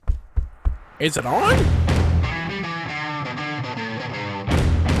Is it on?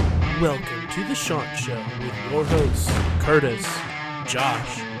 Welcome to the Chant Show with your hosts, Curtis,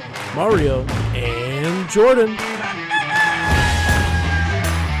 Josh, Mario, and Jordan.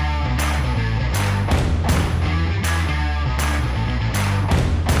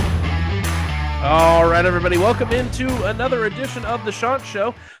 All right, everybody, welcome into another edition of the Chant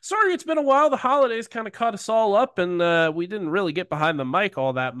Show. Sorry, it's been a while. The holidays kind of caught us all up, and we didn't really get behind the mic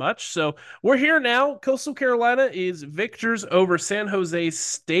all that much. So we're here now. Coastal Carolina is victors over San Jose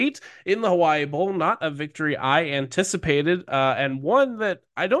State in the Hawaii Bowl. Not a victory I anticipated, and one that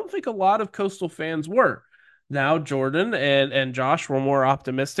I don't think a lot of Coastal fans were. Now, Jordan and Josh were more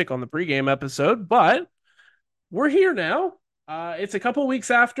optimistic on the pregame episode, but we're here now. It's a couple weeks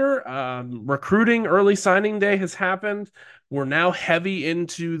after recruiting early signing day has happened. We're now heavy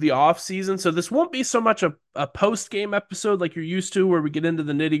into the off season, so this won't be so much a post game episode like you're used to, where we get into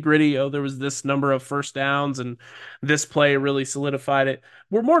the nitty gritty. Oh, there was this number of first downs, and this play really solidified it.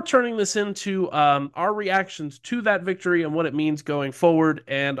 We're more turning this into our reactions to that victory and what it means going forward,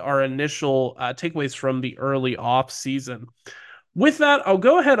 and our initial takeaways from the early off season. With that, I'll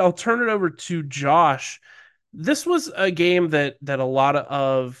go ahead. I'll turn it over to Josh. This was a game that a lot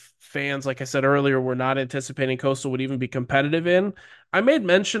of fans, like I said earlier, were not anticipating Coastal would even be competitive in. I made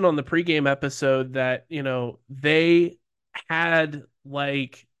mention on the pregame episode that, they had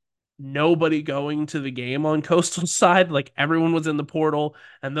like nobody going to the game on Coastal side. Like everyone was in the portal,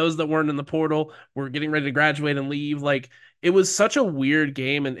 and those that weren't in the portal were getting ready to graduate and leave. Like it was such a weird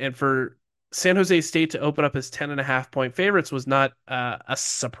game, and for San Jose State to open up as 10.5 point favorites was not a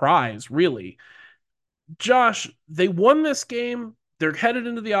surprise, really. Josh, they won this game. They're headed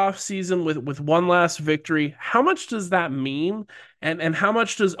into the offseason with one last victory. How much does that mean? And how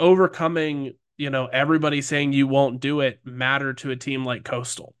much does overcoming, everybody saying you won't do it matter to a team like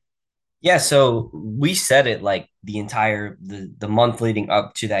Coastal? Yeah, so we said it like the month leading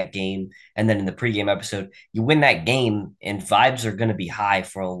up to that game, and then in the pregame episode, you win that game, and vibes are going to be high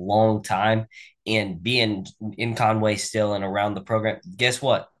for a long time. And being in Conway still and around the program, guess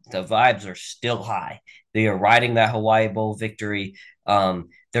what? The vibes are still high. They are riding that Hawaii Bowl victory. They're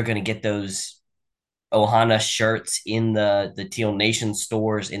going to get those Ohana shirts in the Teal Nation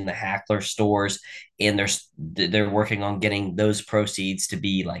stores, in the Hackler stores, and they're working on getting those proceeds to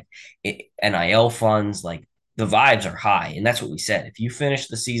be like NIL funds. Like the vibes are high, and that's what we said. If you finish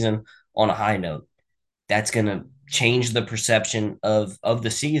the season on a high note, that's gonna change the perception of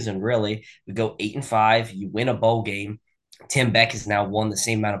the season. Really, we go 8-5. You win a bowl game. Tim Beck has now won the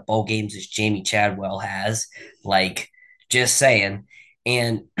same amount of bowl games as Jamie Chadwell has. Like, just saying.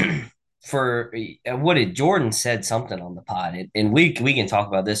 And for what did Jordan said something on the pod, and we can talk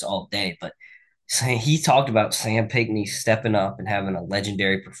about this all day, but he talked about Sam Pinkney stepping up and having a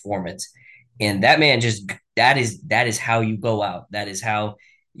legendary performance, and that man just that is how you go out. That is how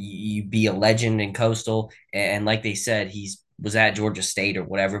you be a legend in Coastal. And like they said, he's was at Georgia State or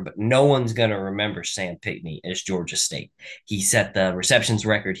whatever, but no one's gonna remember Sam Pinkney as Georgia State. He set the receptions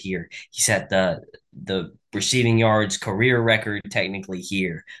record here. He set the receiving yards career record technically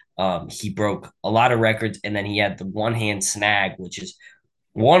here. He broke a lot of records, and then he had the one hand snag, which is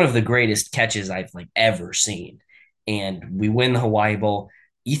one of the greatest catches I've like ever seen. And we win the Hawaii Bowl.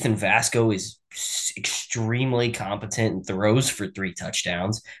 Ethan Vasco is extremely competent and throws for 3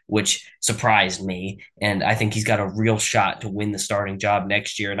 touchdowns, which surprised me. And I think he's got a real shot to win the starting job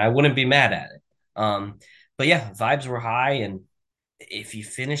next year, and I wouldn't be mad at it. But yeah, vibes were high, and if you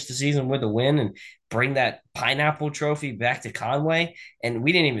finish the season with a win and bring that pineapple trophy back to Conway, and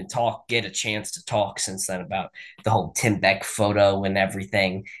we didn't even get a chance to talk since then about the whole Tim Beck photo and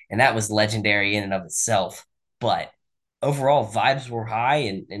everything, and that was legendary in and of itself. But overall, vibes were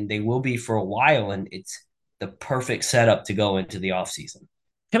high, and they will be for a while, and it's the perfect setup to go into the offseason.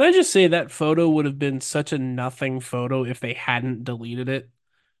 Can I just say that photo would have been such a nothing photo if they hadn't deleted it?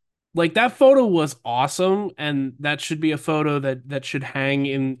 Like that photo was awesome, and that should be a photo that should hang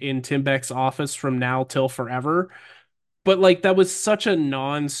in Tim Beck's office from now till forever. But like that was such a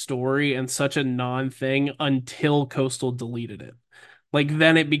non-story and such a non-thing until Coastal deleted it. Like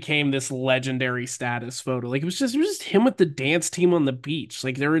then it became this legendary status photo. Like it was just him with the dance team on the beach.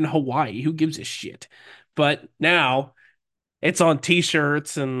 Like they're in Hawaii. Who gives a shit? But now it's on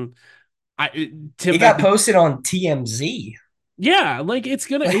t-shirts and Tim It Beck. got posted on TMZ. Yeah, like he's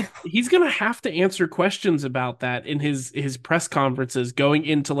gonna have to answer questions about that in his press conferences going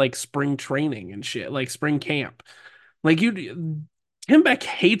into like spring training and shit, like spring camp. Like Tim Beck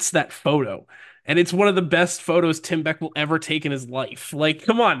hates that photo, and it's one of the best photos Tim Beck will ever take in his life. Like,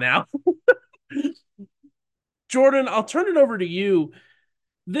 come on now. Jordan, I'll turn it over to you.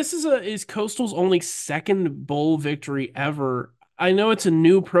 This is Coastal's only second bowl victory ever. I know it's a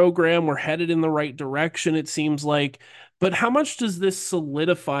new program. We're headed in the right direction, it seems like. But how much does this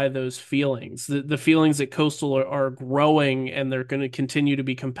solidify those feelings? The feelings that Coastal are growing and they're going to continue to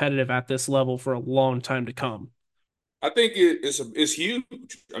be competitive at this level for a long time to come. I think it's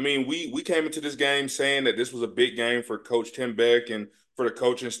huge. I mean, we came into this game saying that this was a big game for Coach Tim Beck and for the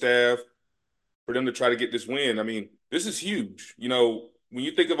coaching staff for them to try to get this win. I mean, this is huge. When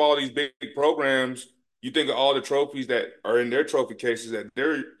you think of all these big programs, you think of all the trophies that are in their trophy cases at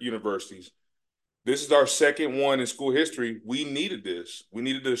their universities. This is our second one in school history. We needed this. We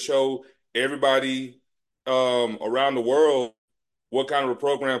needed to show everybody around the world what kind of a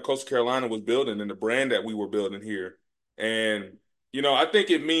program Coastal Carolina was building and the brand that we were building here. And I think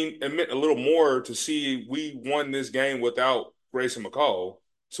it meant a little more to see we won this game without Grayson McCall,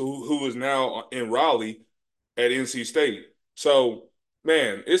 so who is now in Raleigh at NC State. So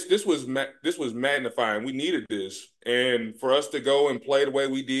man, this was magnifying. We needed this, and for us to go and play the way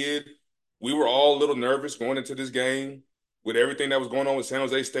we did, we were all a little nervous going into this game with everything that was going on with San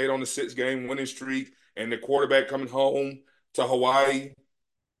Jose State on the 6 game winning streak and the quarterback coming home to Hawaii.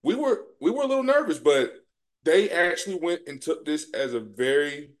 We were a little nervous, but they actually went and took this as a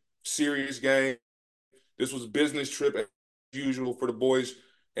very serious game. This was a business trip as usual for the boys,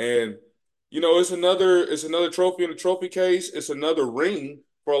 and it's another trophy in the trophy case. It's another ring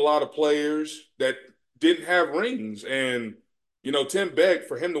for a lot of players that didn't have rings, and Tim Beck,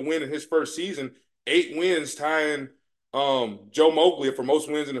 for him to win in his first season, 8 wins, tying Joe Mowgli for most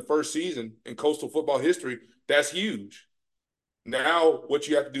wins in the first season in Coastal football history. That's huge. Now, what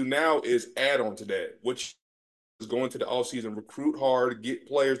you have to do now is add on to that. What is going to the offseason, recruit hard, get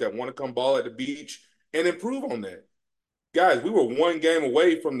players that want to come ball at the beach, and improve on that. Guys, we were 1 game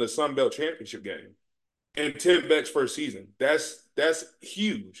away from the Sun Belt Championship game in Tim Beck's first season. That's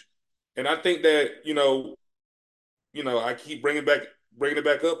huge, and I think that I keep bringing it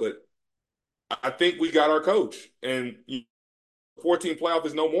back up, but I think we got our coach, and 14 playoff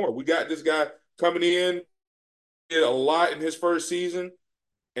is no more. We got this guy coming in, did a lot in his first season,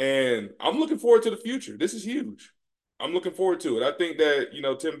 and I'm looking forward to the future. This is huge. I'm looking forward to it. I think that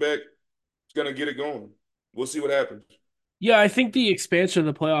Tim Beck is going to get it going. We'll see what happens. Yeah, I think the expansion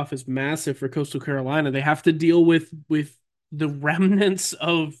of the playoff is massive for Coastal Carolina. They have to deal with the remnants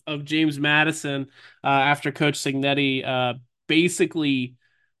of James Madison after Coach Signetti basically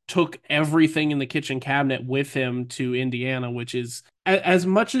took everything in the kitchen cabinet with him to Indiana, which is as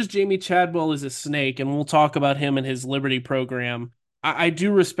much as Jamie Chadwell is a snake, and we'll talk about him and his Liberty program. I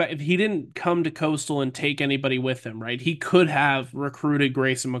do respect he didn't come to Coastal and take anybody with him, right? He could have recruited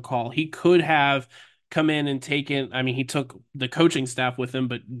Grayson McCall. He could have come in and taken. I mean, he took the coaching staff with him,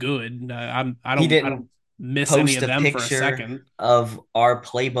 but good. He I didn't don't miss any post of a them for a picture second. of our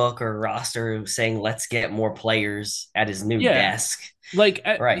playbook or roster saying let's get more players at his new Yeah, desk. like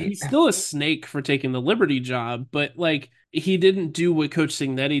Right. he's still a snake for taking the Liberty job, but like he didn't do what Coach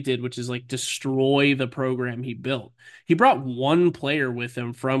Signetti did, which is like destroy the program he built. He brought one player with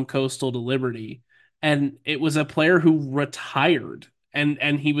him from Coastal to Liberty, and it was a player who retired.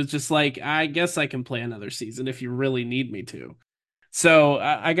 And he was just like, I guess I can play another season if you really need me to. So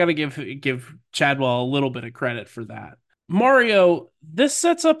I got to give Chadwell a little bit of credit for that. Mario, this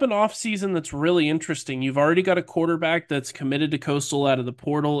sets up an offseason that's really interesting. You've already got a quarterback that's committed to Coastal out of the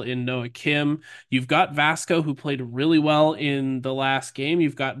portal in Noah Kim. You've got Vasco, who played really well in the last game.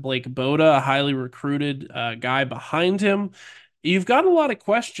 You've got Blake Boda, a highly recruited guy behind him. You've got a lot of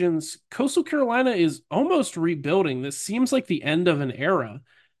questions. Coastal Carolina is almost rebuilding. This seems like the end of an era.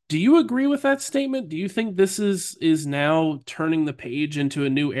 Do you agree with that statement? Do you think this is now turning the page into a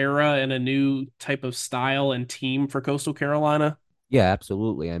new era and a new type of style and team for Coastal Carolina? Yeah,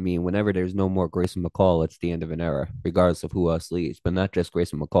 absolutely. I mean, whenever there's no more Grayson McCall, it's the end of an era, regardless of who else leaves. But not just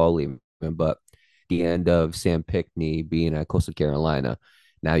Grayson McCall leaving, but the end of Sam Pickney being at Coastal Carolina.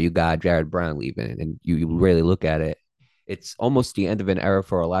 Now you got Jared Brown leaving, and you really look at it, it's almost the end of an era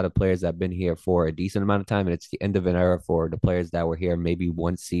for a lot of players that have been here for a decent amount of time, and it's the end of an era for the players that were here maybe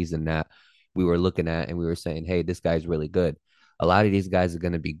one season that we were looking at and we were saying, "Hey, this guy's really good." A lot of these guys are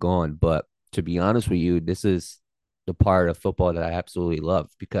going to be gone, but to be honest with you, this is the part of football that I absolutely love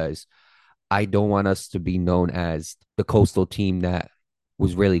because I don't want us to be known as the coastal team that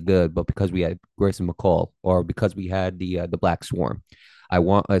was really good, but because we had Grayson McCall or because we had the Black Swarm, I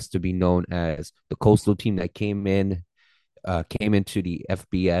want us to be known as the coastal team that came into the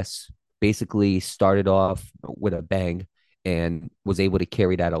FBS, basically started off with a bang and was able to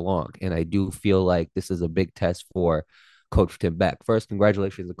carry that along. And I do feel like this is a big test for Coach Tim Beck. First,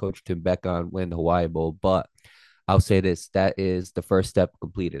 congratulations to Coach Tim Beck on winning the Hawaii Bowl, but I'll say this, that is the first step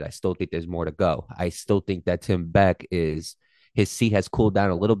completed. I still think there's more to go. I still think that Tim Beck is his seat has cooled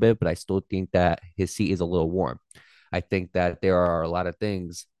down a little bit, but I still think that his seat is a little warm. I think that there are a lot of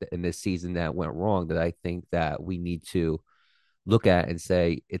things in this season that went wrong that I think that we need to look at and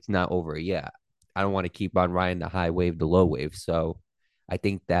say it's not over yet. I don't want to keep on riding the high wave, the low wave. So I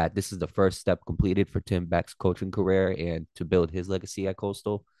think that this is the first step completed for Tim Beck's coaching career and to build his legacy at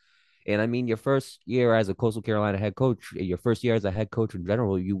Coastal. And I mean, your first year as a Coastal Carolina head coach, your first year as a head coach in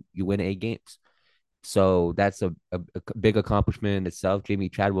general, you win 8 games. So that's a big accomplishment in itself. Jamie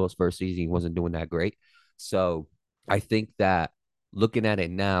Chadwell's first season, he wasn't doing that great. So I think that looking at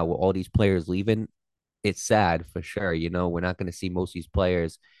it now with all these players leaving, it's sad for sure. We're not going to see most of these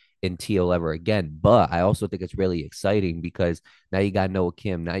players in Teal ever again. But I also think it's really exciting because now you got Noah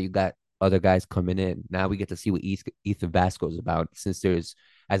Kim. Now you got other guys coming in. Now we get to see what Ethan Vasco is about. Since there's,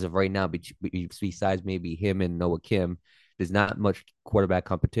 as of right now, besides maybe him and Noah Kim, there's not much quarterback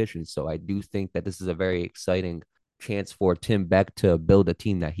competition. So I do think that this is a very exciting chance for Tim Beck to build a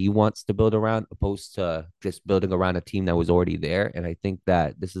team that he wants to build around, opposed to just building around a team that was already there. And I think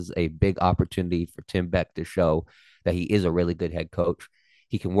that this is a big opportunity for Tim Beck to show that he is a really good head coach.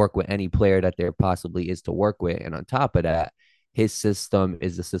 He can work with any player that there possibly is to work with. And on top of that, his system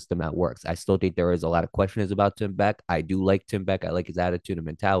is the system that works. I still think there is a lot of questions about Tim Beck. I do like Tim Beck. I like his attitude and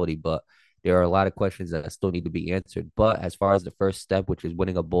mentality, but there are a lot of questions that still need to be answered. But as far as the first step, which is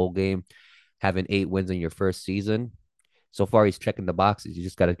winning a bowl game, having 8 wins in your first season, so far he's checking the boxes. You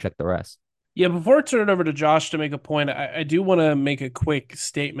just got to check the rest. Yeah, before I turn it over to Josh to make a point, I do want to make a quick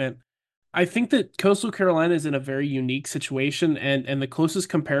statement. I think that Coastal Carolina is in a very unique situation, and the closest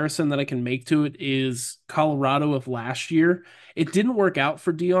comparison that I can make to it is Colorado of last year. It didn't work out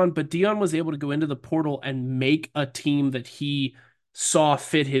for Dion, but Dion was able to go into the portal and make a team that he saw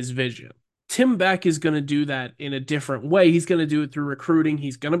fit his vision. Tim Beck is going to do that in a different way. He's going to do it through recruiting.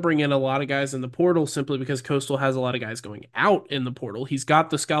 He's going to bring in a lot of guys in the portal simply because Coastal has a lot of guys going out in the portal. He's got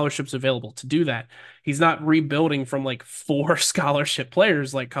the scholarships available to do that. He's not rebuilding from like 4 scholarship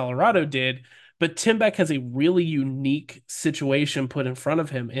players like Colorado did, but Tim Beck has a really unique situation put in front of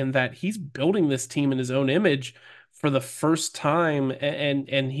him in that he's building this team in his own image for the first time,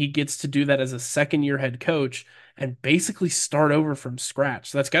 and he gets to do that as a second year head coach and basically start over from scratch.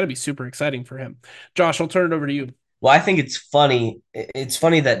 So that's got to be super exciting for him. Josh, I'll turn it over to you. Well, I think it's funny. It's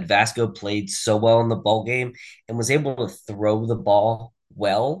funny that Vasco played so well in the ball game and was able to throw the ball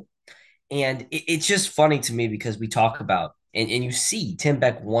well. And it's just funny to me because we talk about and you see Tim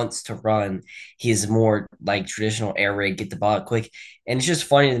Beck wants to run his more like traditional air raid, get the ball out quick. And it's just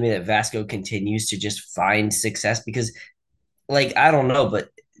funny to me that Vasco continues to just find success because, like, I don't know, but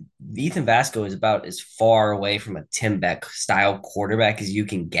Ethan Vasco is about as far away from a Tim Beck style quarterback as you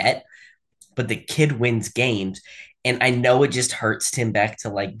can get, but the kid wins games. And I know it just hurts Tim Beck to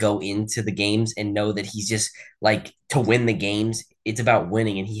like go into the games and know that he's just like to win the games. It's about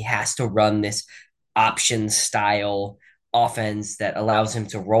winning, and he has to run this option style offense that allows him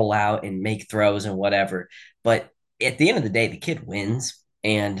to roll out and make throws and whatever. But at the end of the day, the kid wins,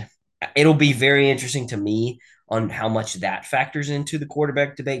 and it'll be very interesting to me on how much that factors into the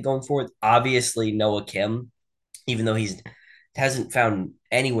quarterback debate going forward. Obviously, Noah Kim, even though he's hasn't found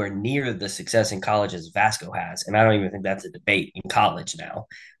anywhere near the success in college as Vasco has, and I don't even think that's a debate in college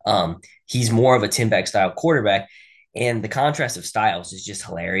now. He's more of a Tim Beck style quarterback, and the contrast of styles is just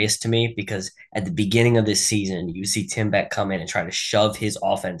hilarious to me because at the beginning of this season, you see Tim Beck come in and try to shove his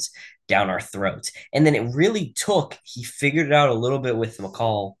offense down our throats, and then it really took. He figured it out a little bit with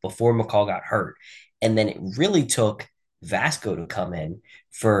McCall before McCall got hurt, and then it really took Vasco to come in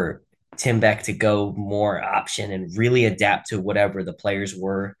for Tim Beck to go more option and really adapt to whatever the players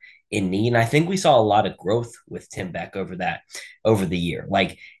were in need. And I think we saw a lot of growth with Tim Beck over the year.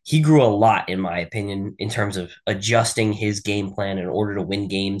 Like he grew a lot, in my opinion, in terms of adjusting his game plan in order to win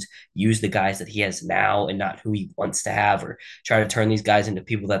games, use the guys that he has now and not who he wants to have, or try to turn these guys into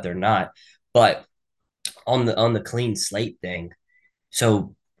people that they're not. But on the clean slate thing,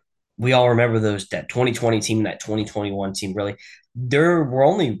 so we all remember that 2020 team, that 2021 team. Really, there were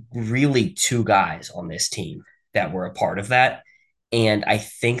only really 2 guys on this team that were a part of that. And I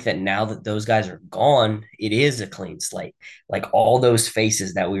think that now that those guys are gone, it is a clean slate. Like all those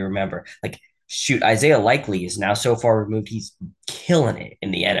faces that we remember, like shoot, Isaiah Likely is now so far removed. He's killing it in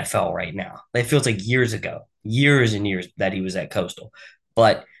the NFL right now. It feels like years ago, years and years that he was at Coastal.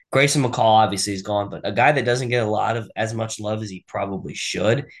 But Grayson McCall obviously is gone, but a guy that doesn't get a lot of as much love as he probably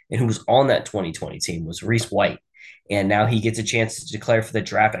should, and who was on that 2020 team was Reese White. And now he gets a chance to declare for the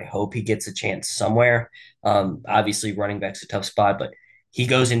draft. I hope he gets a chance somewhere. Obviously, running back's a tough spot, but he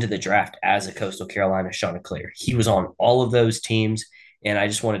goes into the draft as a Coastal Carolina Chanticleer. He was on all of those teams. And I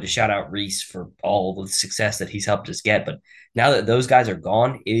just wanted to shout out Reese for all of the success that he's helped us get. But now that those guys are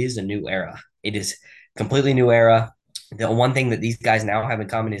gone, it is a new era. It is completely new era. The one thing that these guys now have in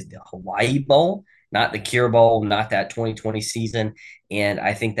common is the Hawaii Bowl, not the Cure Bowl, not that 2020 season. And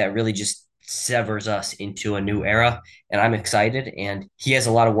I think that really just severs us into a new era. And I'm excited. And he has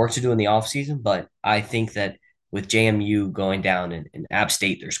a lot of work to do in the offseason, but I think that with JMU going down in App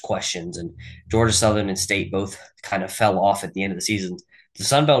State, there's questions, and Georgia Southern and State both kind of fell off at the end of the season. The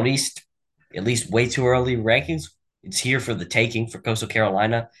Sun Belt East, at least way too early rankings, it's here for the taking for Coastal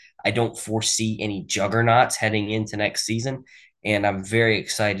Carolina. I don't foresee any juggernauts heading into next season, and I'm very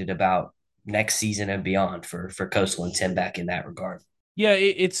excited about next season and beyond for Coastal and Tim back in that regard. Yeah,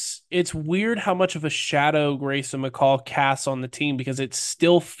 it's weird how much of a shadow Grayson McCall casts on the team because it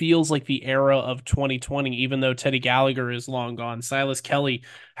still feels like the era of 2020, even though Teddy Gallagher is long gone. Silas Kelly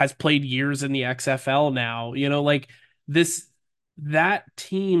has played years in the XFL now. Like this that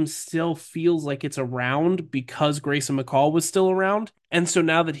team still feels like it's around because Grayson McCall was still around. And so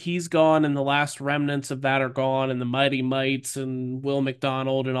now that he's gone and the last remnants of that are gone and the Mighty Mites and Will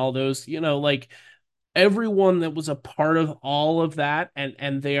McDonald and all those, like everyone that was a part of all of that,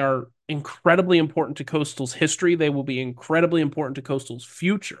 and they are incredibly important to Coastal's history. They will be incredibly important to Coastal's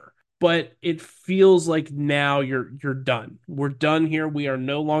future. But it feels like now you're done. We're done here. We are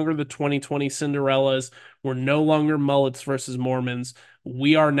no longer the 2020 Cinderellas. We're no longer Mullets versus Mormons.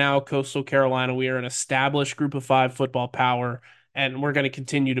 We are now Coastal Carolina. We are an established group of five football power, and we're going to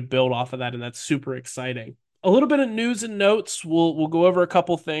continue to build off of that, and that's super exciting. A little bit of news and notes. We'll go over a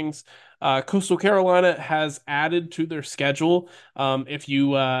couple things. Coastal Carolina has added to their schedule. If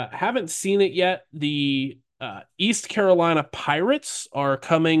you haven't seen it yet, the East Carolina Pirates are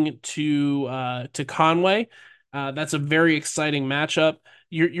coming to Conway. That's a very exciting matchup.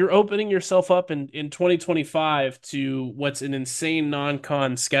 You're opening yourself up in 2025 to what's an insane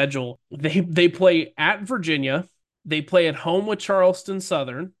non-con schedule. They play at Virginia. They play at home with Charleston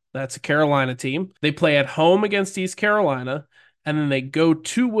Southern. That's a Carolina team. They play at home against East Carolina, and then they go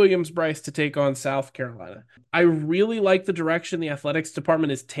to Williams-Brice to take on South Carolina. I really like the direction the athletics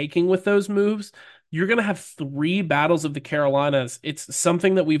department is taking with those moves. You're going to have 3 battles of the Carolinas. It's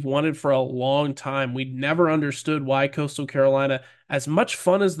something that we've wanted for a long time. We never understood why Coastal Carolina, as much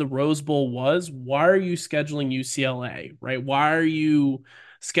fun as the Rose Bowl was, why are you scheduling UCLA, right? Why are you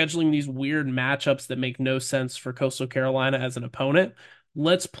scheduling these weird matchups that make no sense for Coastal Carolina as an opponent?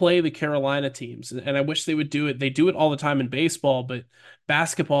 Let's play the Carolina teams. And I wish they would do it. They do it all the time in baseball, but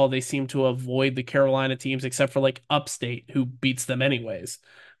basketball, they seem to avoid the Carolina teams except for like Upstate, who beats them anyways.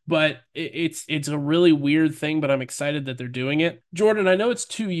 But it's a really weird thing, but I'm excited that they're doing it. Jordan, I know it's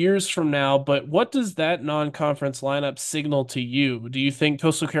 2 years from now, but what does that non-conference lineup signal to you? Do you think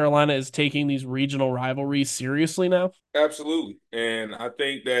Coastal Carolina is taking these regional rivalries seriously now? Absolutely. And I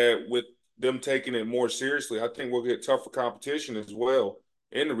think that with them taking it more seriously, I think we'll get tougher competition as well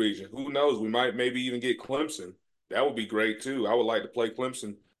in the region. Who knows? We might maybe even get Clemson. That would be great too. I would like to play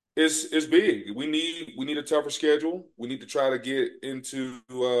Clemson. It's big. We need a tougher schedule. We need to try to get into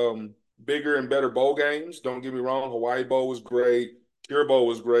bigger and better bowl games. Don't get me wrong. Hawaii Bowl was great. Cure Bowl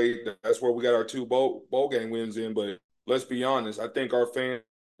was great. That's where we got our 2 bowl game wins in. But let's be honest. I think our fans,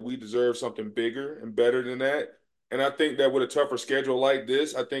 we deserve something bigger and better than that. And I think that with a tougher schedule like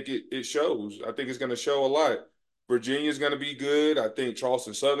this, I think it shows. I think it's going to show a lot. Virginia's going to be good. I think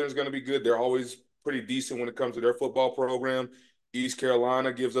Charleston Southern's going to be good. They're always pretty decent when it comes to their football program. East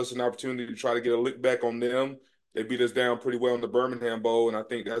Carolina gives us an opportunity to try to get a lick back on them. They beat us down pretty well in the Birmingham Bowl, and I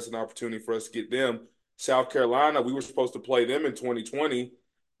think that's an opportunity for us to get them. South Carolina, we were supposed to play them in 2020,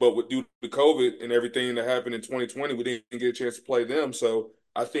 but due to COVID and everything that happened in 2020, we didn't get a chance to play them. So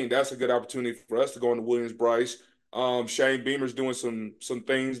I think that's a good opportunity for us to go into Williams-Brice. Shane Beamer's doing some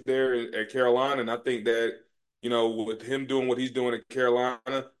things there at Carolina, and I think that, with him doing what he's doing at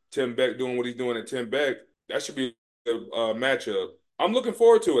Carolina, Tim Beck doing what he's doing at Tim Beck, that should be a matchup. I'm looking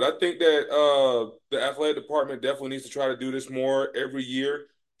forward to it. I think that the athletic department definitely needs to try to do this more every year,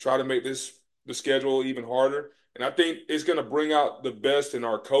 try to make the schedule even harder. And I think it's going to bring out the best in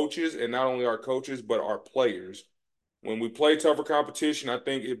our coaches, and not only our coaches, but our players. When we play tougher competition, I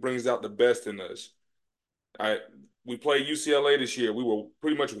think it brings out the best in us. We played UCLA this year. We were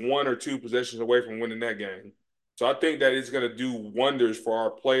pretty much 1 or 2 possessions away from winning that game. So I think that it's going to do wonders for our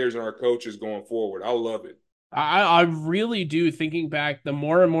players and our coaches going forward. I love it. I really do. Thinking back, the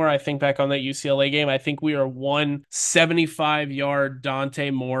more and more I think back on that UCLA game, I think we are one 75-yard Dante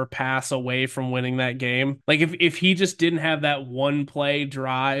Moore pass away from winning that game. Like if he just didn't have that one play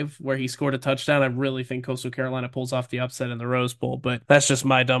drive where he scored a touchdown, I really think Coastal Carolina pulls off the upset in the Rose Bowl. But that's just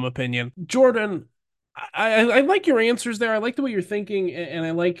my dumb opinion. Jordan, I like your answers there. I like the way you're thinking, and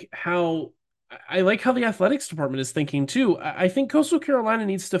I like how the athletics department is thinking too. I think Coastal Carolina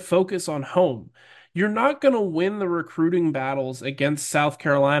needs to focus on home. You're not going to win the recruiting battles against South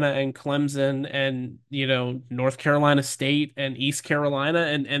Carolina and Clemson and, North Carolina State and East Carolina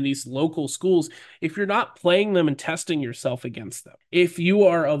and these local schools if you're not playing them and testing yourself against them. If you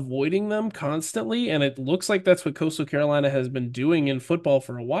are avoiding them constantly, and it looks like that's what Coastal Carolina has been doing in football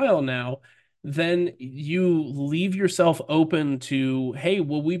for a while now, then you leave yourself open to, hey,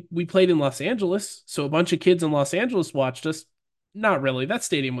 well, we played in Los Angeles, so a bunch of kids in Los Angeles watched us. Not really. That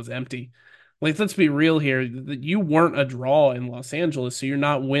stadium was empty. Like, let's be real here. You weren't a draw in Los Angeles, so you're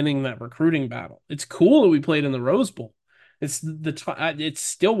not winning that recruiting battle. It's cool that we played in the Rose Bowl. It's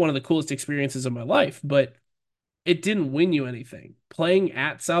still one of the coolest experiences of my life, but it didn't win you anything. Playing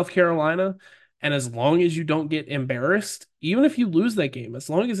at South Carolina, and as long as you don't get embarrassed, even if you lose that game,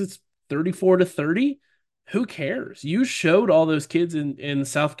 as long as it's 34-30, who cares? You showed all those kids in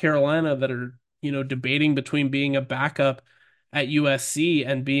South Carolina that are, debating between being a backup at USC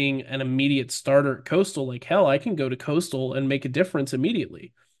and being an immediate starter at Coastal. Like, hell, I can go to Coastal and make a difference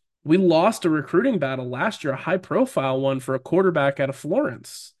immediately. We lost a recruiting battle last year, a high profile one for a quarterback out of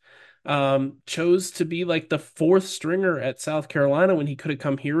Florence. Chose to be like the fourth stringer at South Carolina when he could have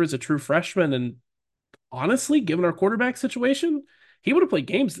come here as a true freshman. And honestly, given our quarterback situation, he would have played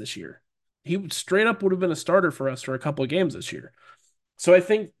games this year. He straight up would have been a starter for us for a couple of games this year. So I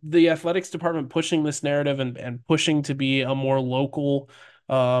think the athletics department pushing this narrative and pushing to be a more local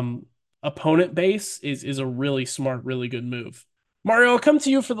opponent base is a really smart, really good move. Mario, I'll come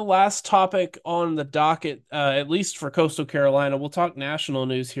to you for the last topic on the docket, at least for Coastal Carolina. We'll talk national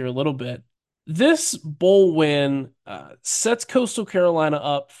news here a little bit. This bowl win sets Coastal Carolina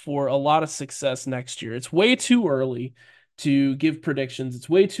up for a lot of success next year. It's way too early to give predictions. It's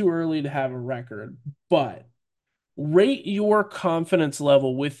way too early to have a record, but rate your confidence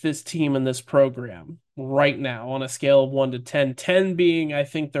level with this team and this program right now on a scale of 1 to 10. 10 being, I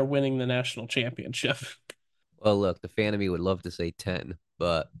think they're winning the national championship. Well, look, the fan of me would love to say 10,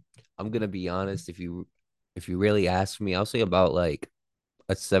 but I'm gonna be honest. If you really ask me, I'll say about like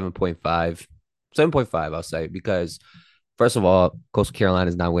a 7.5. 7.5, I'll say, because first of all, Coastal Carolina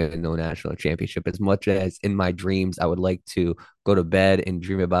is not winning no national championship. As much as in my dreams, I would like to go to bed and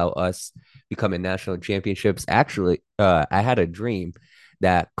dream about us becoming national championships. Actually, I had a dream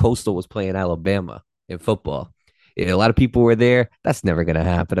that Coastal was playing Alabama in football. A lot of people were there. That's never going to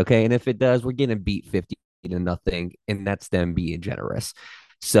happen. Okay. And if it does, we're getting beat 50-0, and that's them being generous.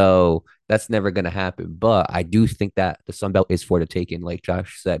 So that's never going to happen. But I do think that the Sun Belt is for the taking. Like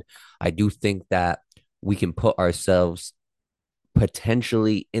Josh said, I do think that we can put ourselves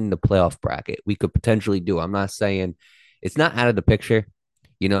potentially in the playoff bracket. We could potentially do. I'm not saying it's not out of the picture.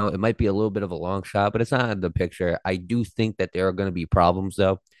 It might be a little bit of a long shot, but it's not out of the picture. I do think that there are going to be problems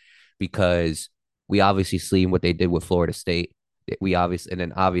though, because we obviously seen what they did with Florida State. And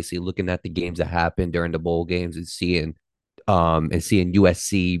then obviously looking at the games that happened during the bowl games and seeing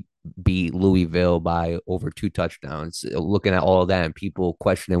USC beat Louisville by over 2 touchdowns, looking at all of that and people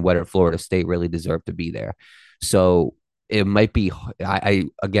questioning whether Florida State really deserved to be there. So it might be, I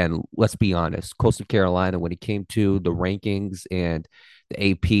again, let's be honest, Coastal Carolina, when it came to the rankings and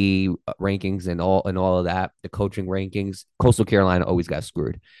the AP rankings and all of that, the coaching rankings, Coastal Carolina always got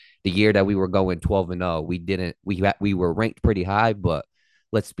screwed. The year that we were going 12-0, we were ranked pretty high, but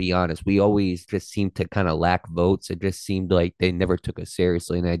let's be honest, we always just seemed to kind of lack votes. It just seemed like they never took us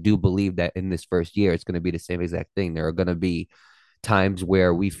seriously. And I do believe that in this first year, it's going to be the same exact thing. There are going to be times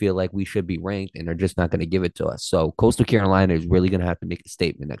where we feel like we should be ranked and they're just not going to give it to us. So Coastal Carolina is really going to have to make a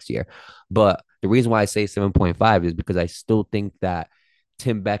statement next year. But the reason why I say 7.5 is because I still think that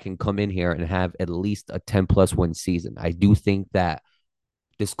Tim Beck can come in here and have at least a 10 plus win season. I do think that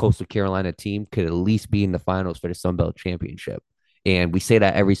this Coastal Carolina team could at least be in the finals for the Sun Belt Championship. And we say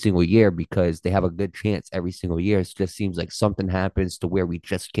that every single year because they have a good chance every single year. It just seems like something happens to where we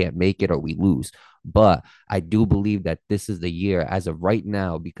just can't make it or we lose. But I do believe that this is the year as of right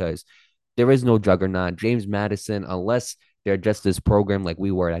now, because there is no juggernaut. James Madison, unless they're just this program like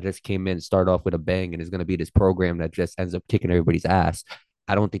we were that just came in and start off with a bang and is going to be this program that just ends up kicking everybody's ass.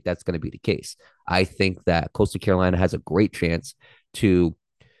 I don't think that's going to be the case. I think that Coastal Carolina has a great chance to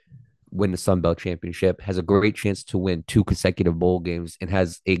win the Sun Belt championship, has a great chance to win 2 consecutive bowl games, and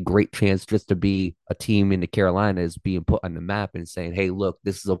has a great chance just to be a team in the Carolinas being put on the map and saying, hey, look,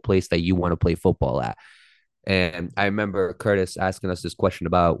 this is a place that you want to play football at. And I remember Curtis asking us this question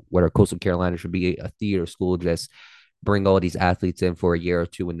about whether Coastal Carolina should be a theater school, just bring all these athletes in for a year or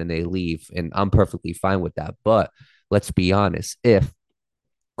two and then they leave. And I'm perfectly fine with that. But let's be honest, if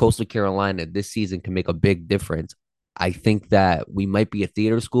Coastal Carolina this season can make a big difference, I think that we might be a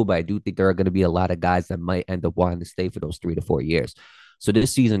theater school, but I do think there are going to be a lot of guys that might end up wanting to stay for those 3 to 4 years. So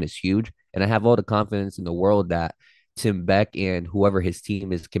this season is huge. And I have all the confidence in the world that Tim Beck and whoever his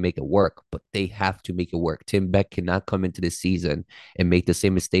team is can make it work, but they have to make it work. Tim Beck cannot come into this season and make the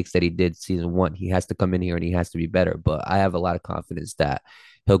same mistakes that he did season 1. He has to come in here and he has to be better. But I have a lot of confidence that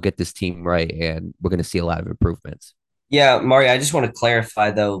he'll get this team right and we're going to see a lot of improvements. Yeah, Mario, I just want to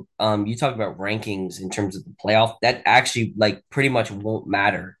clarify though. You talked about rankings in terms of the playoff. That actually like pretty much won't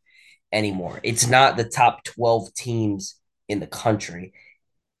matter anymore. It's not the top 12 teams in the country.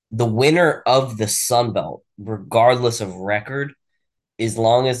 The winner of the Sun Belt, regardless of record, as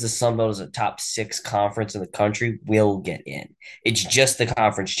long as the Sun Belt is a top 6 conference in the country, will get in. It's just the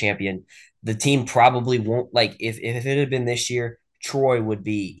conference champion. The team probably won't like if it had been this year, Troy would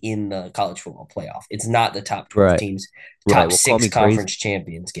be in the college football playoff. It's not the top 12 Right. teams. Right. Top Well, call six me crazy. conference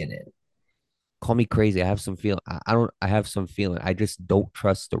champions get in. Call me crazy. I have some feeling. I don't. I have some feeling. I just don't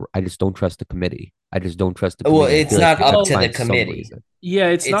trust the. I just don't trust the committee. I just don't trust the Well, committee. I it's feel like not they're gonna up Well, to the find some committee. reason. yeah,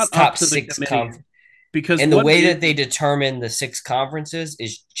 it's It's not up top to the six committee conference. because And the what way it that they determine the 6 conferences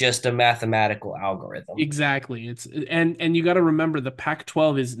is just a mathematical algorithm. exactly it's and you got to remember the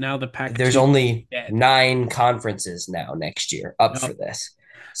Pac-12 is now the There's Pac-2 only dead. 9 conferences now next year up for Yep. this.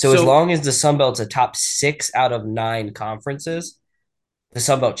 So as So long as the Sun Belt's a top 6 out of 9 conferences, the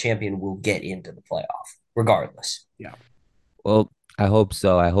Sun Belt champion will get into the playoff, regardless. yeah, Well, I hope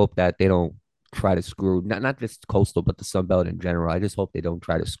so. I hope that they don't try to screw not just Coastal, but the Sun Belt in general. I just hope they don't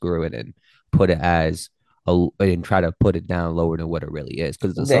try to screw it and put it as a and try to put it down lower than what it really is.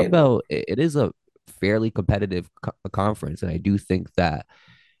 Because the They Sun won't. Belt, it is a fairly competitive conference, and I do think that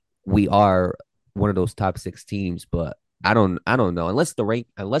we are one of those top 6 teams. But I don't know unless the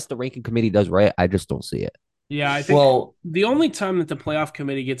ranking committee does right. I just don't see it. yeah, I think Well, the only time that the playoff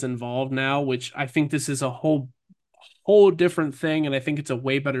committee gets involved now, which I think this is a whole different thing, and I think it's a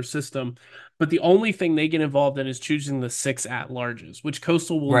way better system. But the only thing they get involved in is choosing the 6 at-larges, which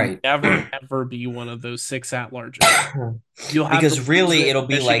Coastal will right. never ever be one of those 6 at-larges. You'll have to Because lose really, it it'll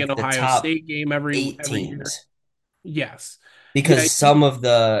be Michigan like the Ohio top State game eight every year. teams. Yes. Yeah, Because some of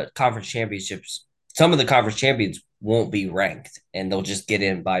the conference champions won't be ranked, and they'll just get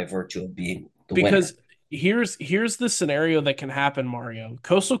in by virtue of being the winner. because here's the scenario that can happen, Mario.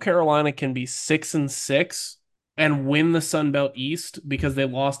 Coastal Carolina can be 6-6 and win the Sun Belt East because they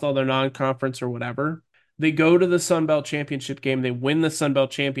lost all their non-conference or whatever. They go to the Sun Belt Championship game, they win the Sun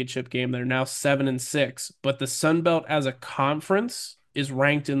Belt Championship game, they're now 7-6, but the Sun Belt as a conference is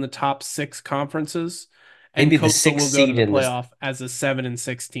ranked in the top 6 conferences, They'd and be the Coastal sixth will go to seed the in this. playoff as a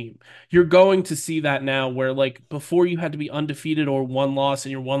 7-6 team. You're going to see that now where like before you had to be undefeated or one loss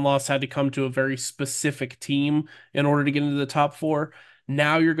and your one loss had to come to a very specific team in order to get into the top 4.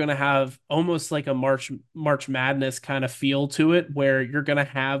 Now you're going to have almost like a March Madness kind of feel to it where you're going to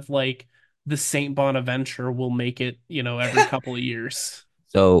have like the St. Bonaventure will make it, every couple of years.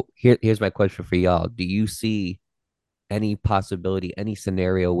 So here's my question for y'all. Do you see any possibility, any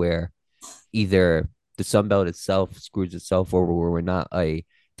scenario where either the Sun Belt itself screws itself over where we're not a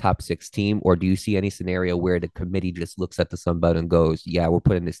top 6 team, or do you see any scenario where the committee just looks at the Sun Belt and goes, "Yeah, we're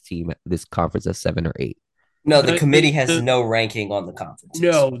putting this conference at 7 or 8"? No, the The committee the has the no ranking on the conferences.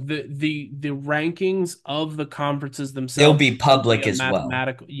 No, the rankings of the conferences They'll themselves be are simply public a as well.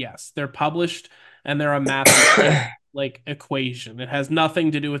 mathematical. Yes, they're published and they're a mathematical like equation. It has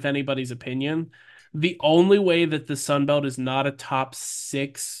nothing to do with anybody's opinion. The only way that the Sun Belt is not a top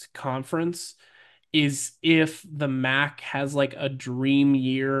 6 conference is if the MAC has like a dream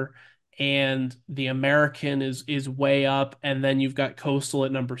year and the American is way up and then you've got Coastal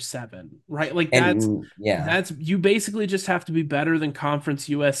at number 7, right? Like that's And yeah, that's you basically just have to be better than Conference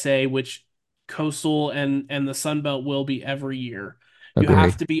USA, which Coastal and the Sun Belt will be every year. You have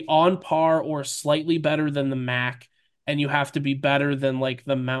Agree. to be on par or slightly better than the MAC, and you have to be better than like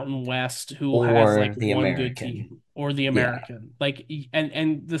the Mountain West, who has like or the one good American. team, or the Yeah. American. Like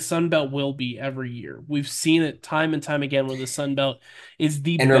and the Sun Belt will be every year. We've seen it time and time again where the Sun Belt is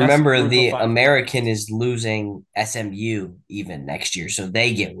the And best remember, group of the five American conference. is losing SMU even next year, so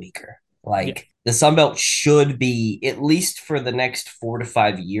they get weaker. Yeah. Like the Sun Belt should be, at least for the next 4 to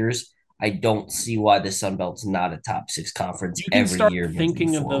 5 years, I don't see why the Sun Belt's not a top six conference You can every start year moving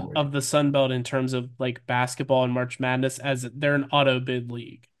thinking of the forward. Sun Belt in terms of like basketball and March Madness as they're an auto bid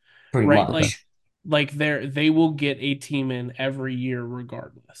league, Pretty right? Okay. Like they will get a team in every year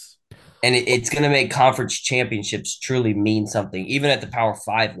regardless. And it's going to make conference championships truly mean something, even at the Power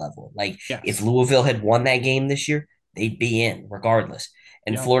Five level. Like if Yes. Louisville had won that game this year, they'd be in regardless.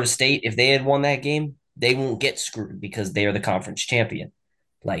 And Yep. Florida State, if they had won that game, they won't get screwed because they are the conference champion.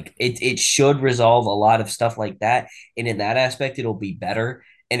 Like it should resolve a lot of stuff like that. And in that aspect, it'll be better.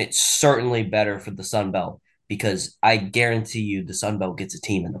 And it's certainly better for the Sun Belt because I guarantee you the Sun Belt gets a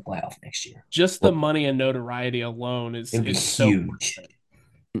team in the playoff next year. Just the Well, money and notoriety alone It'd be is so worth huge.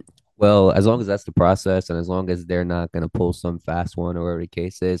 it. well, as long as that's the process and as long as they're not going to pull some fast one or whatever the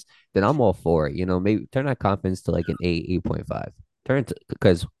case is, then I'm all for it. Maybe turn that confidence to like an 8, 8.5. Turn to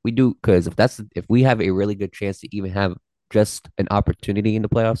because if we have a really good chance to even have just an opportunity in the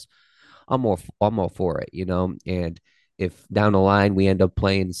playoffs, I'm all for it. And if down the line we end up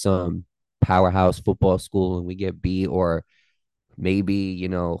playing some powerhouse football school and we get beat, or maybe,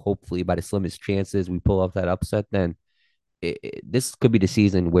 hopefully by the slimmest chances we pull off that upset, then this could be the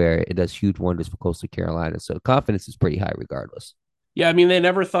season where it does huge wonders for Coastal Carolina. So confidence is pretty high regardless. Yeah, I mean they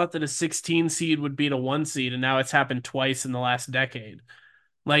never thought that a 16 seed would beat a 1 seed, and now it's happened twice in the last decade.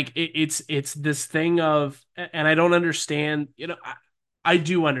 Like it's this thing of, and I don't understand. I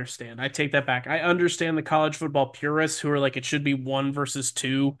do understand. I take that back. I understand the college football purists who are like it should be 1 versus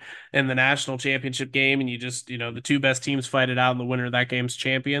 2 in the national championship game, and you just the two best teams fight it out, and the winner of that game's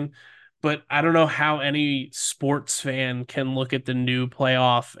champion. But I don't know how any sports fan can look at the new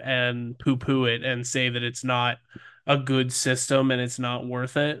playoff and poo-poo it and say that it's not a good system and it's not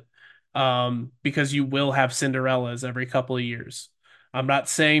worth it. Because you will have Cinderellas every couple of years. I'm not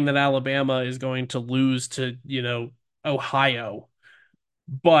saying that Alabama is going to lose to, Ohio,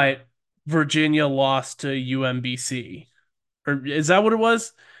 but Virginia lost to UMBC. Or is that what it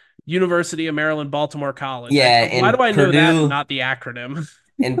was? University of Maryland, Baltimore College. Yeah, Why do and I know that and not the acronym?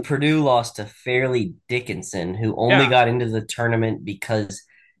 Purdue lost to Fairleigh Dickinson, who only Yeah. got into the tournament because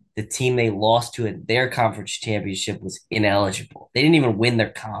the team they lost to in their conference championship was ineligible. They didn't even win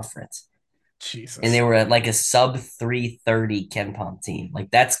their conference. And they Jesus. were at like a sub 330 Ken Pom team. Like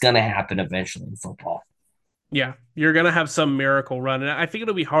that's gonna happen eventually in football. Yeah, you're gonna have some miracle run, and I think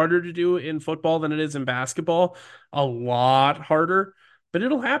it'll be harder to do in football than it is in basketball. A lot harder, but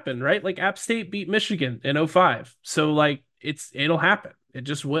it'll happen, right? Like App State beat Michigan in '05, so like it'll happen. It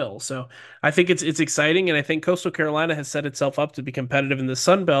just will. So I think it's exciting, and I think Coastal Carolina has set itself up to be competitive in the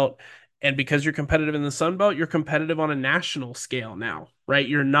Sun Belt. And because you're competitive in the Sun Belt, you're competitive on a national scale now, right?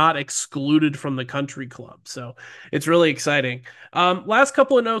 You're not excluded from the country club. So it's really exciting. Last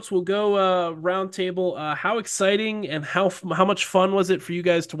couple of notes. We'll go round table. How exciting and how much fun was it for you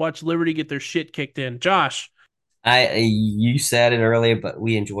guys to watch Liberty get their shit kicked in? Josh. I You said it earlier, but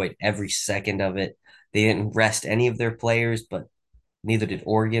we enjoyed every second of it. They didn't rest any of their players, but neither did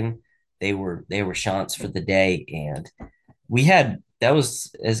Oregon. They were chants for the day, and we had that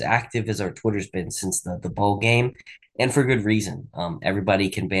was as active as our Twitter's been since the bowl game, and for good reason. Everybody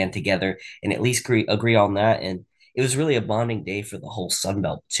can band together and at least agree on that, and it was really a bonding day for the whole Sun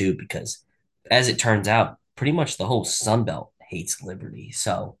Belt too, because as it turns out, pretty much the whole Sun Belt hates Liberty.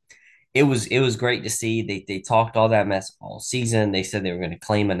 So it was great to see. They talked all that mess all season. They said they were going to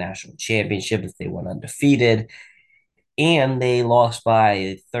claim a national championship if they went undefeated, and they lost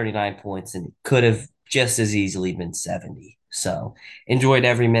by 39 points and could have just as easily been 70. So enjoyed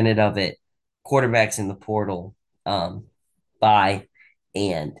every minute of it. Quarterbacks in the portal, bye,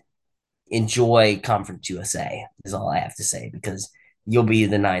 and enjoy Conference USA is all I have to say because you'll be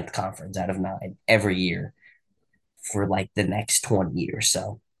the ninth conference out of nine every year for like the next 20 years.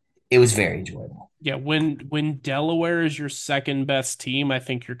 So it was very enjoyable. Yeah, when Delaware is your second best team, I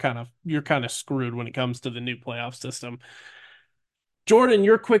think you're kind of screwed when it comes to the new playoff system. Jordan,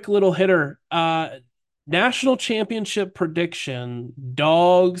 your quick little hitter. National championship prediction: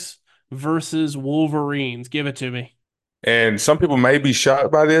 Dogs versus Wolverines. Give it to me. And some people may be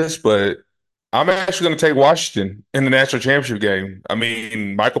shocked by this, but I'm actually going to take Washington in the national championship game. I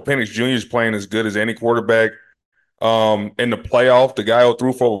mean, Michael Penix Jr. is playing as good as any quarterback in the playoff. The guy who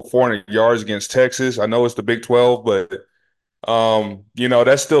threw for over 400 yards against Texas. I know it's the Big 12, but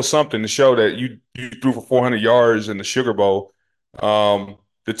that's still something to show that you threw for 400 yards in the Sugar Bowl.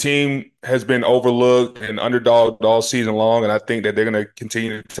 The team has been overlooked and underdogged all season long, and I think that they're going to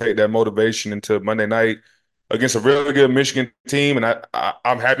continue to take that motivation into Monday night against a really good Michigan team. And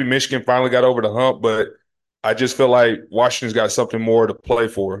I'm happy Michigan finally got over the hump, but I just feel like Washington's got something more to play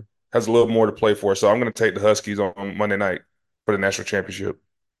for, has a little more to play for. So I'm going to take the Huskies on Monday night for the national championship.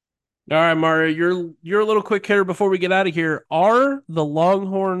 All right, Mario, you're a little quick hitter before we get out of here. Are the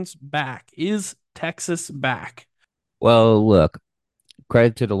Longhorns back? Is Texas back? Well, look,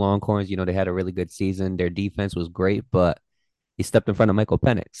 credit to the Longhorns. They had a really good season. Their defense was great, but he stepped in front of Michael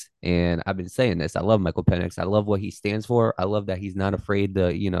Penix. And I've been saying this. I love Michael Penix. I love what he stands for. I love that he's not afraid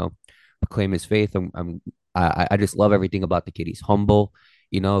to, proclaim his faith. I just love everything about the kid. He's humble.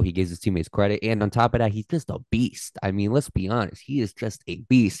 He gives his teammates credit. And on top of that, he's just a beast. I mean, let's be honest. He is just a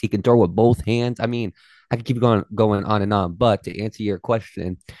beast. He can throw with both hands. I mean, I can keep going on and on. But to answer your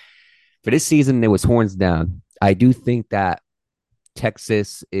question, for this season, it was horns down. I do think that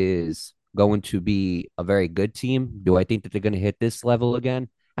Texas is going to be a very good team. Do I think that they're going to hit this level again?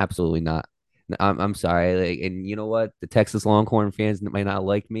 Absolutely not. I'm sorry. And you know what? The Texas Longhorn fans might not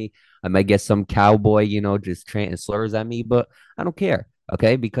like me. I might get some cowboy, just chanting slurs at me, but I don't care.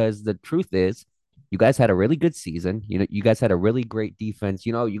 Okay. Because the truth is, you guys had a really good season. You guys had a really great defense.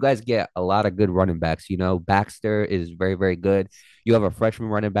 You guys get a lot of good running backs. Baxter is very, very good. You have a freshman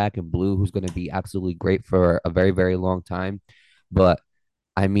running back in blue who's going to be absolutely great for a very, very long time. But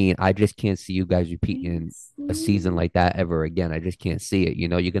I mean, I just can't see you guys repeating a season like that ever again. I just can't see it.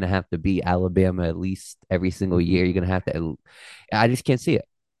 You're gonna have to beat Alabama at least every single year. You're gonna have to. I just can't see it.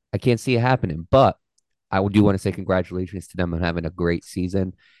 I can't see it happening. But I do want to say congratulations to them on having a great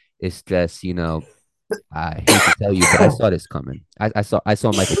season. It's just, I hate to tell you, but I saw this coming. I saw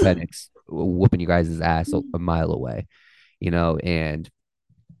Michael Penix whooping you guys' ass a mile away.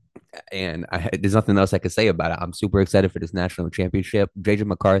 And there's nothing else I can say about it. I'm super excited for this national championship. JJ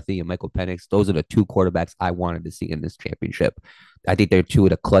McCarthy and Michael Penix, those are the two quarterbacks I wanted to see in this championship. I think they're two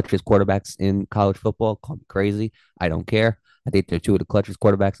of the clutchest quarterbacks in college football. Call me crazy. I don't care. I think they're two of the clutchest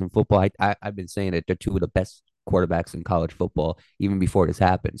quarterbacks in football. I've been saying that they're two of the best quarterbacks in college football even before this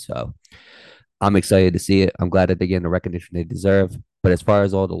happened. So I'm excited to see it. I'm glad that they're getting the recognition they deserve. But as far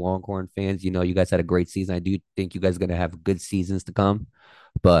as all the Longhorn fans, you guys had a great season. I do think you guys are going to have good seasons to come.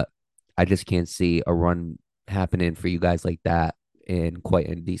 But I just can't see a run happening for you guys like that in quite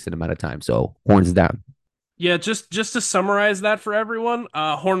a decent amount of time. So horns down. Yeah, just to summarize that for everyone,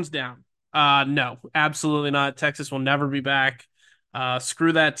 horns down. No, absolutely not. Texas will never be back.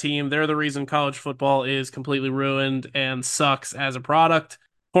 Screw that team. They're the reason college football is completely ruined and sucks as a product.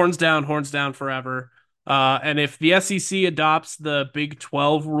 Horns down forever. And if the SEC adopts the Big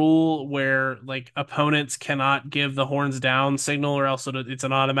 12 rule where like opponents cannot give the horns down signal or else it's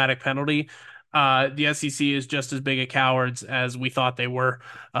an automatic penalty, the SEC is just as big a cowards as we thought they were,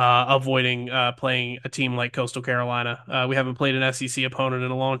 avoiding playing a team like Coastal Carolina. We haven't played an SEC opponent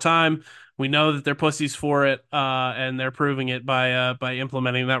in a long time. We know that they're pussies for it, and they're proving it by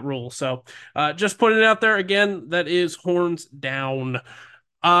implementing that rule. So, just putting it out there again. That is horns down.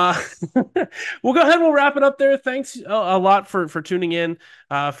 Uh, we'll go ahead and we'll wrap it up there. Thanks a lot for tuning in.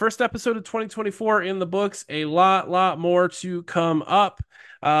 First episode of 2024 in the books. A lot more to come up.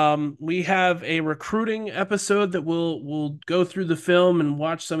 We have a recruiting episode that we'll go through the film and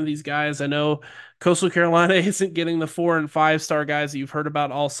watch some of these guys. I know Coastal Carolina isn't getting the 4 and 5 star guys that you've heard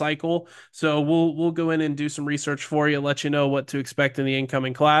about all cycle, so we'll go in and do some research for you, let you know what to expect in the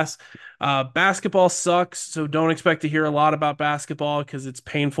incoming class. Basketball sucks, so don't expect to hear a lot about basketball because it's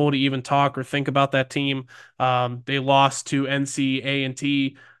painful to even talk or think about that team. They lost to NC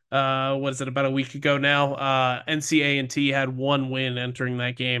A&T. What is it, about a week ago now? NC A&T had one win entering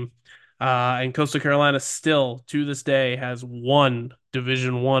that game. And Coastal Carolina still, to this day, has one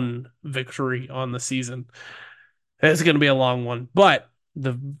Division I victory on the season. It's going to be a long one. But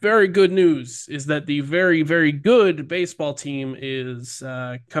the very good news is that the very, very good baseball team is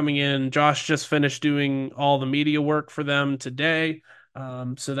coming in. Josh just finished doing all the media work for them today.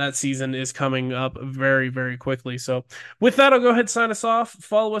 So that season is coming up very, very quickly. So with that, I'll go ahead and sign us off.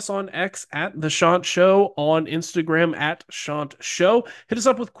 Follow us on X at The Chant Show, on Instagram at Chant Show. Hit us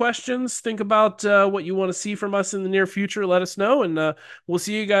up with questions. Think about what you want to see from us in the near future. Let us know, and we'll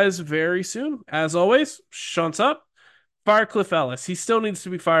see you guys very soon. As always, Chant's up. Fire Cliff Ellis. He still needs to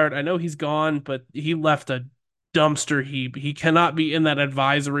be fired. I know he's gone, but he left a dumpster heap. He cannot be in that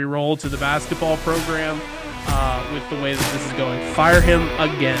advisory role to the basketball program with the way that this is going. Fire him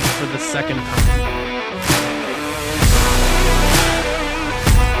again for the second time.